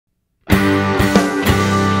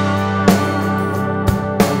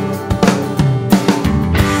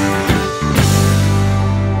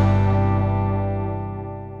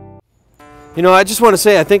You know, I just want to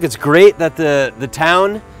say I think it's great that the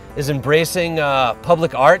town is embracing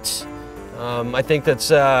public arts. I think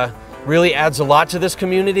that's really adds a lot to this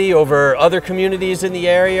community over other communities in the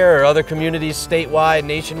area or other communities statewide,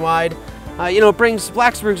 nationwide. You know, it brings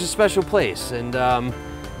Blacksburg's a special place, and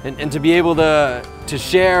to be able to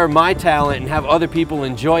share my talent and have other people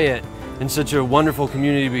enjoy it in such a wonderful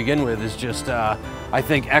community to begin with is just, I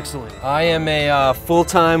think, excellent. I am a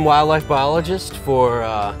full-time wildlife biologist for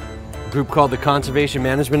a group called the Conservation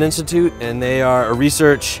Management Institute, and they are a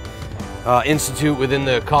research institute within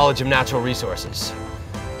the College of Natural Resources.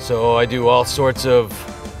 So I do all sorts of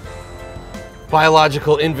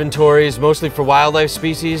biological inventories, mostly for wildlife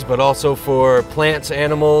species, but also for plants,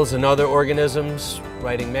 animals, and other organisms,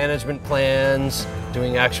 writing management plans,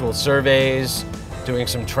 doing actual surveys, doing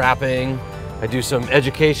some trapping. I do some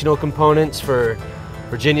educational components for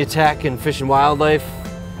Virginia Tech and Fish and Wildlife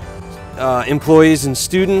employees and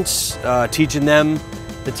students, teaching them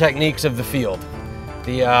the techniques of the field.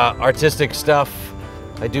 The artistic stuff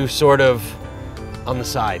I do sort of on the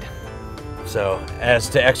side, so as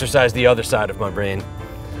to exercise the other side of my brain.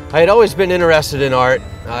 I had always been interested in art.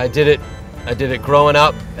 I did it growing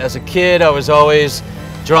up. As a kid, I was always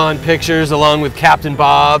drawing pictures along with Captain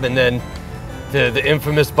Bob, and then the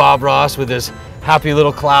infamous Bob Ross with his happy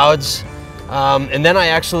little clouds. And then I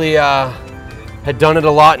actually had done it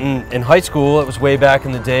a lot in high school. It was way back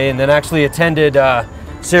in the day, and then actually attended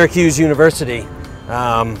Syracuse University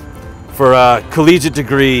for a collegiate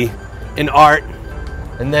degree in art,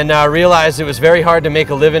 and then realized it was very hard to make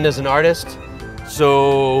a living as an artist.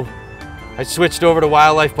 So I switched over to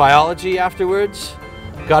wildlife biology afterwards,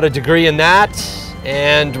 got a degree in that,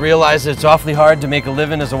 and realized it's awfully hard to make a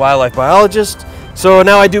living as a wildlife biologist. So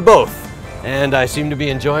now I do both, and I seem to be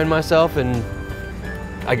enjoying myself, and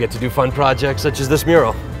I get to do fun projects such as this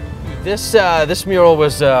mural. This mural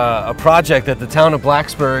was a project that the town of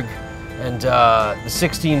Blacksburg and the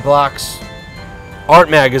 16 Blocks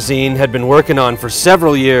art magazine had been working on for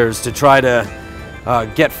several years to try to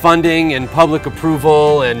get funding and public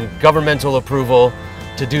approval and governmental approval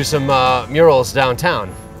to do some murals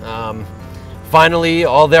downtown. Finally,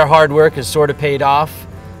 all their hard work has sort of paid off,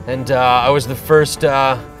 and I was the first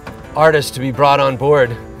artist to be brought on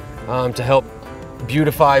board to help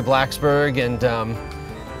beautify Blacksburg and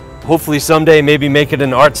hopefully someday maybe make it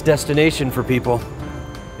an arts destination for people.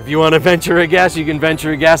 If you want to venture a guess, you can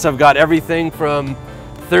venture a guess. I've got everything from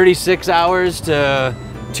 36 hours to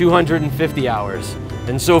 250 hours.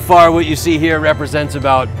 And so far what you see here represents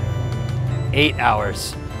about 8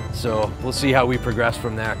 hours. So we'll see how we progress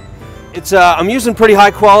from there. I'm using pretty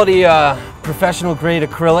high quality professional grade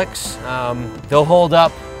acrylics. They'll hold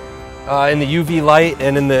up in the UV light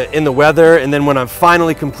and in the weather, and then when I've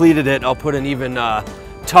finally completed it, I'll put an even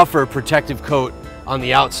tougher protective coat on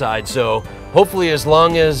the outside. So hopefully as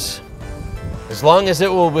long as it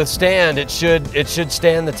will withstand, it should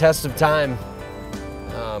stand the test of time.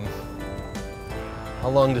 How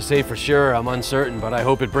long to say for sure, I'm uncertain, but I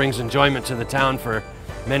hope it brings enjoyment to the town for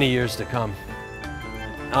many years to come.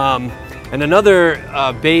 And another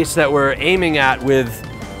base that we're aiming at with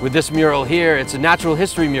this mural here, it's a natural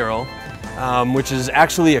history mural, which is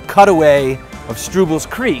actually a cutaway of Stroubles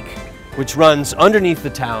Creek, which runs underneath the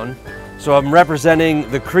town. So I'm representing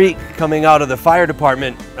the creek coming out of the fire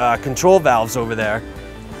department control valves over there.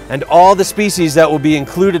 And all the species that will be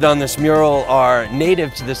included on this mural are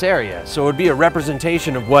native to this area. So it would be a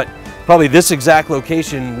representation of what probably this exact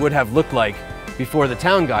location would have looked like before the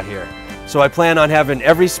town got here. So I plan on having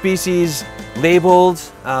every species labeled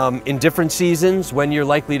in different seasons when you're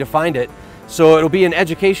likely to find it. So it'll be an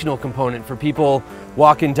educational component for people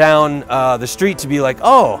walking down the street to be like,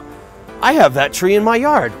 oh, I have that tree in my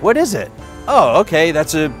yard. What is it? Oh, okay,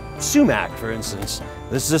 that's a sumac, for instance.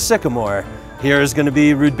 This is a sycamore. Here is going to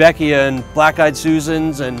be rudbeckia and black-eyed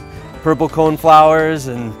Susans and purple coneflowers,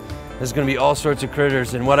 and there's going to be all sorts of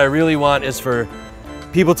critters. And what I really want is for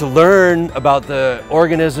people to learn about the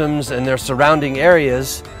organisms and their surrounding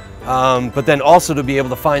areas, but then also to be able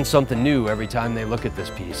to find something new every time they look at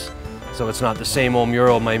this piece. So it's not the same old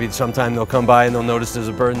mural. Maybe sometime they'll come by and they'll notice there's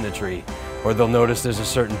a bird in the tree, or they'll notice there's a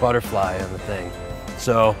certain butterfly on the thing.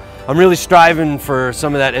 So I'm really striving for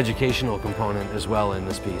some of that educational component as well in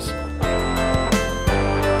this piece.